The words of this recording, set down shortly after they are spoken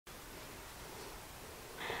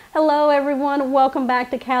Hello everyone, welcome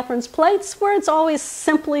back to Catherine's Plates, where it's always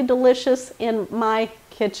simply delicious in my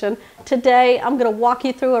kitchen. Today I'm going to walk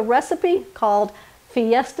you through a recipe called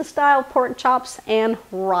Fiesta style pork chops and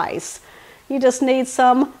rice. You just need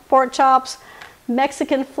some pork chops,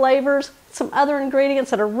 Mexican flavors, some other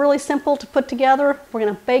ingredients that are really simple to put together. We're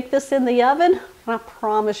going to bake this in the oven, and I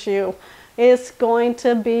promise you it's going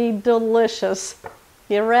to be delicious.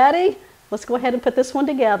 You ready? Let's go ahead and put this one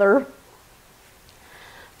together.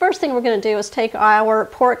 First thing we're going to do is take our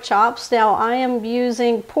pork chops. Now I am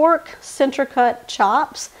using pork center cut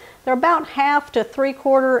chops. They're about 1/2 to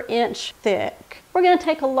 3/4 inch thick. We're going to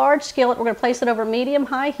take a large skillet. We're going to place it over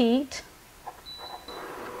medium-high heat.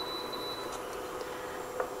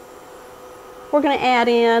 We're going to add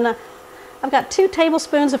in, I've got 2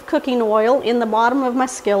 tablespoons of cooking oil in the bottom of my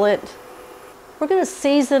skillet. We're going to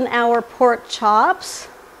season our pork chops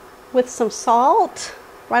with some salt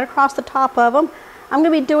right across the top of them. I'm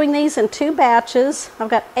going to be doing these in 2 batches. I've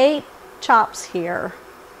got 8 chops here.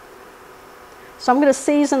 So I'm going to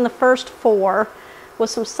season the first 4 with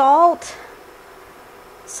some salt,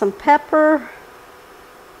 some pepper,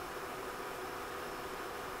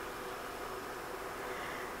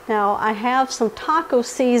 now I have some taco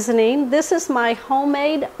seasoning. This is my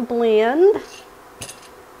homemade blend.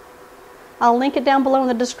 I'll link it down below in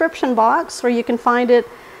the description box, or you can find it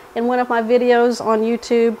in one of my videos on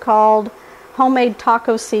YouTube called Homemade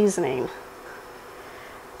Taco Seasoning.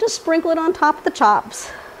 Just sprinkle it on top of the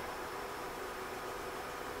chops.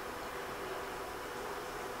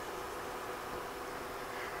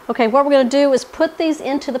 Okay, what we're going to do is put these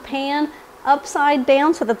into the pan upside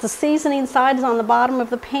down so that the seasoning side is on the bottom of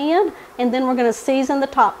the pan, and then we're going to season the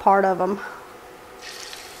top part of them.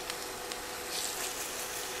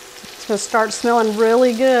 It's going to start smelling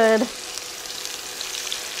really good.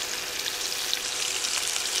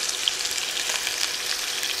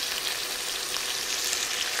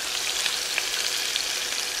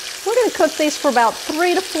 We're going to cook these for about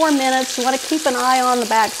 3 to 4 minutes. You want to keep an eye on the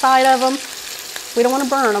back side of them. We don't want to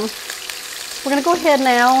burn them. We're going to go ahead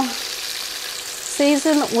now,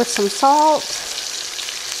 season with some salt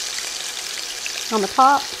on the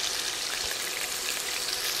top,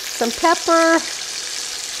 some pepper,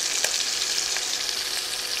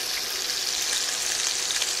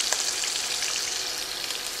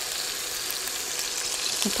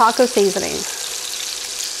 some taco seasoning.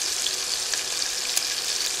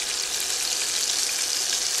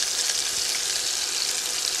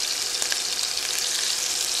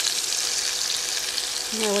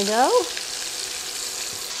 There we go.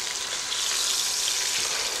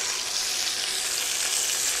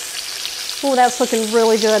 Oh, that's looking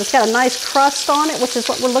really good. It's got a nice crust on it, which is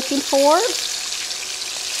what we're looking for.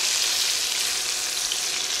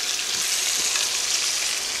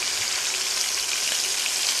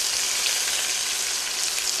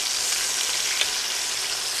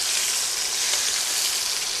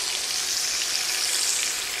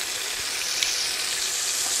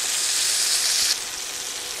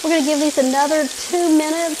 We're going to give these another 2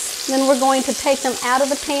 minutes, then we're going to take them out of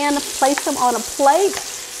the pan, place them on a plate,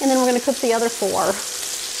 and then we're going to cook the other 4.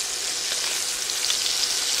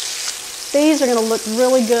 These are going to look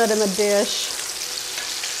really good in the dish.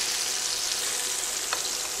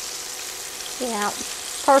 Yeah,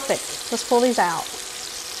 perfect. Let's pull these out.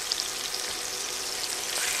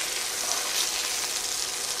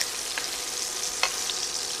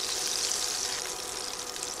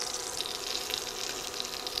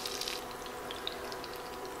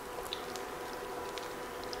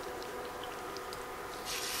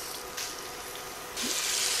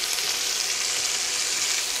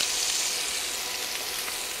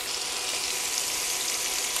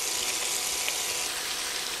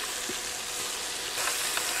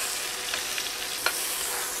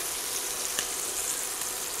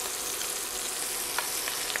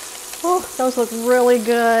 Oh, those look really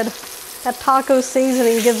good. That taco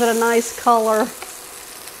seasoning gives it a nice color.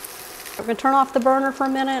 We're going to turn off the burner for a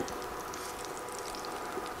minute.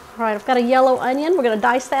 All right, I've got a yellow onion. We're going to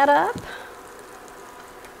dice that up.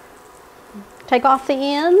 Take off the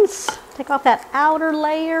ends. Take off that outer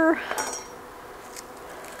layer.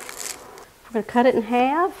 We're going to cut it in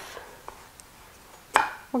half.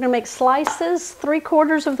 We're going to make slices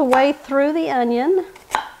 3/4 of the way through the onion.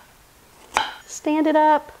 Stand it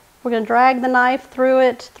up. We're going to drag the knife through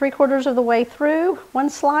it 3/4 of the way through,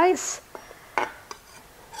 1 slice.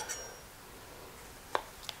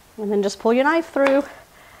 And then just pull your knife through.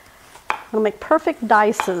 It'll make perfect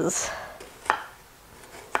dices.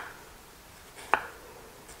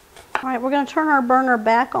 All right, we're going to turn our burner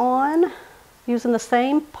back on using the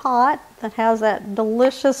same pot that has that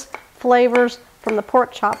delicious flavors from the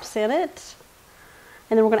pork chops in it.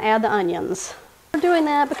 And then we're going to add the onions. We're doing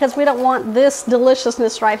that because we don't want this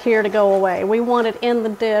deliciousness right here to go away. We want it in the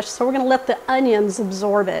dish, so we're going to let the onions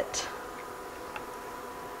absorb it.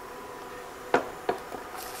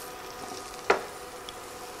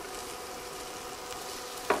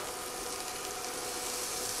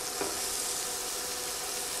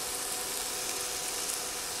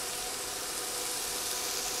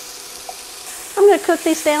 I'm going to cook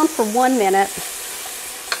these down for 1 minute.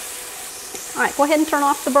 All right, go ahead and turn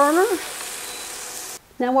off the burner.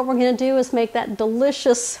 Now what we're going to do is make that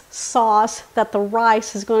delicious sauce that the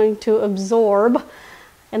rice is going to absorb,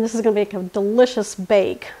 and this is going to make a delicious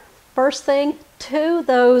bake. First thing, to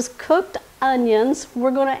those cooked onions,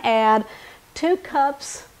 we're going to add 2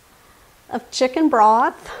 cups of chicken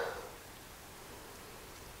broth.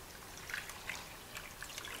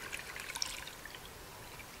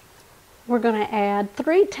 We're going to add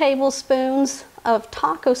 3 tablespoons of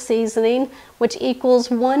taco seasoning, which equals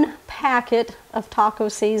 1 packet of taco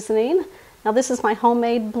seasoning. Now this is my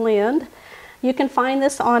homemade blend. You can find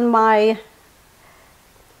this on my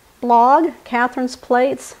blog,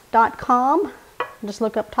 katherinesplates.com. Just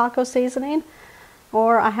look up taco seasoning,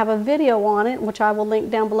 or I have a video on it, which I will link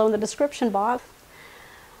down below in the description box.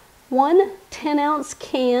 1 10-ounce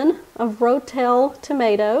can of rotel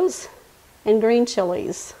tomatoes and green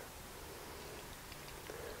chilies.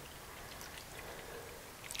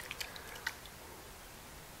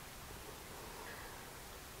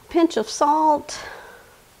 Pinch of salt,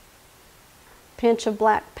 pinch of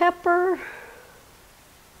black pepper.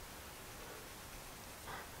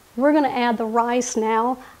 We're going to add the rice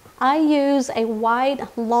now. I use a white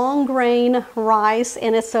long grain rice,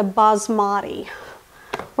 and it's a basmati.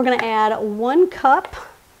 We're going to add 1 cup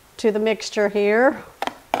to the mixture here.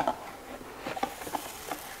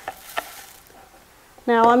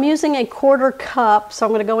 Now I'm using a 1/4 cup, so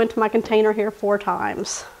I'm going to go into my container here 4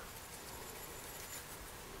 times.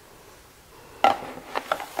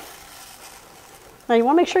 Now you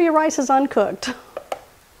want to make sure your rice is uncooked.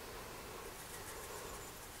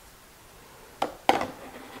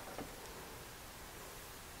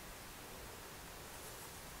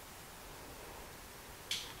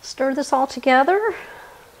 Stir this all together.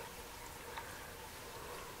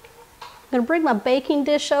 I'm going to bring my baking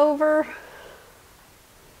dish over.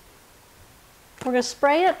 We're going to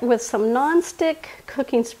spray it with some non-stick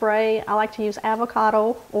cooking spray. I like to use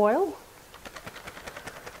avocado oil.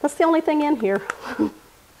 That's the only thing in here.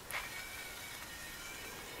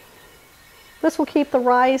 This will keep the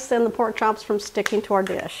rice and the pork chops from sticking to our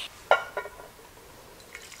dish.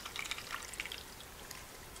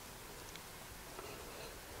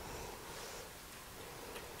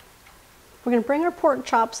 We're going to bring our pork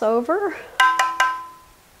chops over.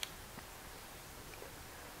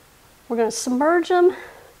 We're going to submerge them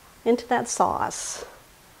into that sauce.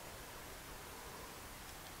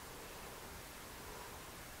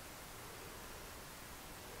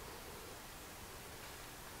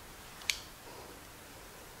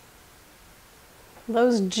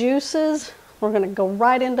 Those juices, we're going to go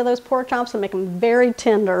right into those pork chops and make them very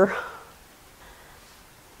tender.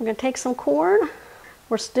 We're going to take some corn.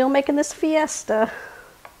 We're still making this Fiesta.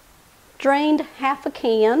 Drained 1/2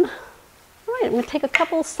 can. All right, I'm going to take a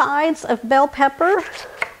couple sides of bell pepper.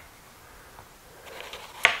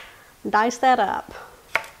 Dice that up.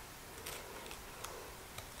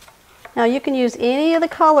 Now you can use any of the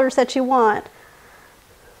colors that you want.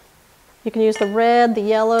 You can use the red, the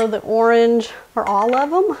yellow, the orange, or all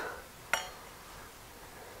of them.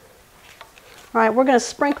 All right, we're going to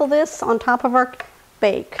sprinkle this on top of our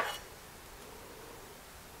bake.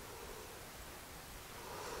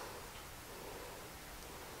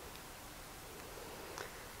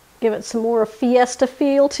 Give it some more Fiesta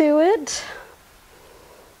feel to it.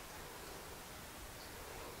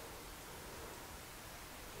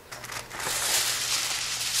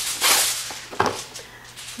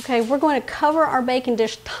 Okay, we're going to cover our baking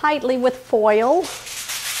dish tightly with foil.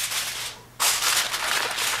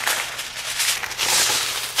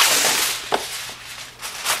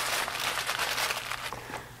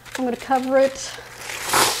 I'm going to cover it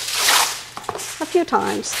a few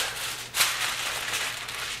times.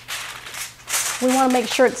 We want to make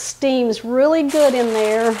sure it steams really good in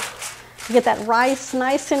there. Get that rice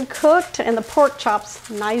nice and cooked and the pork chops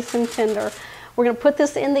nice and tender. We're going to put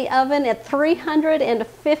this in the oven at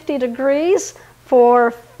 350 degrees for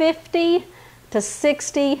 50 to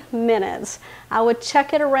 60 minutes. I would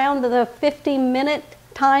check it around the 50-minute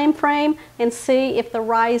time frame and see if the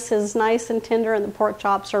rice is nice and tender and the pork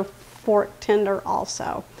chops are fork tender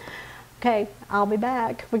also. Okay, I'll be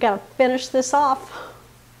back. We got to finish this off.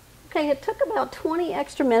 Okay, it took about 20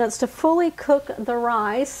 extra minutes to fully cook the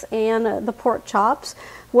rice and the pork chops.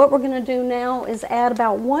 What we're going to do now is add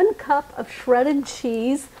about 1 cup of shredded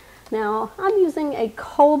cheese. Now, I'm using a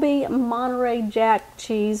Colby Monterey Jack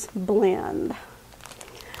cheese blend.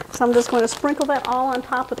 So I'm just going to sprinkle that all on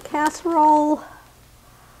top of the casserole.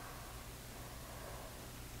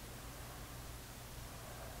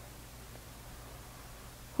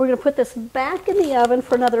 We're going to put this back in the oven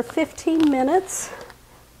for another 15 minutes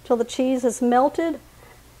till the cheese is melted,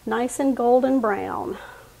 nice and golden brown.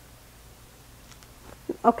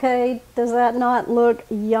 Okay, does that not look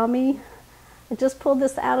yummy? I just pulled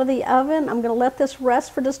this out of the oven. I'm going to let this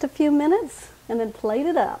rest for just a few minutes and then plate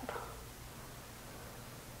it up.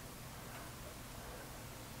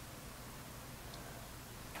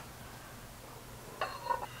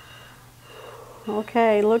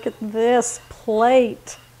 Okay, look at this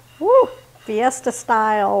plate. Woo! Fiesta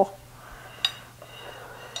style.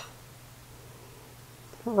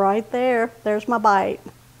 Right there. There's my bite.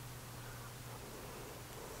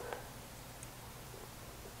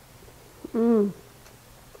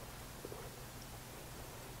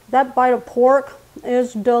 That bite of pork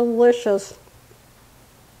is delicious.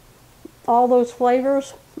 All those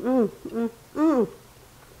flavors.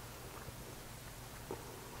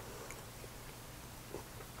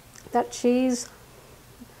 That cheese.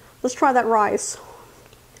 Let's try that rice.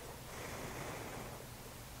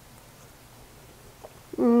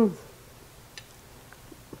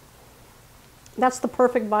 That's the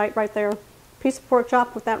perfect bite right there. Piece of pork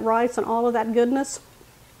chop with that rice and all of that goodness.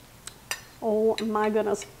 Oh my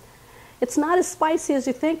goodness. It's not as spicy as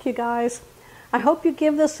you think, you guys. I hope you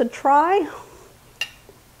give this a try.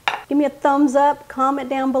 Give me a thumbs up. Comment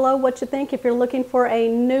down below what you think if you're looking for a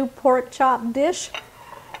new pork chop dish.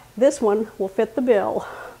 This one will fit the bill.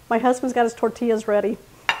 My husband's got his tortillas ready.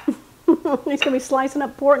 He's going to be slicing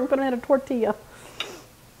up pork and putting it in a tortilla.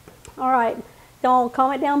 All right. Y'all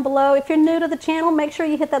comment down below. If you're new to the channel, make sure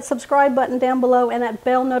you hit that subscribe button down below and that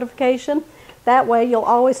bell notification. That way you'll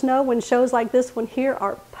always know when shows like this one here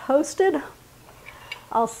are posted.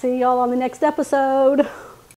 I'll see y'all on the next episode.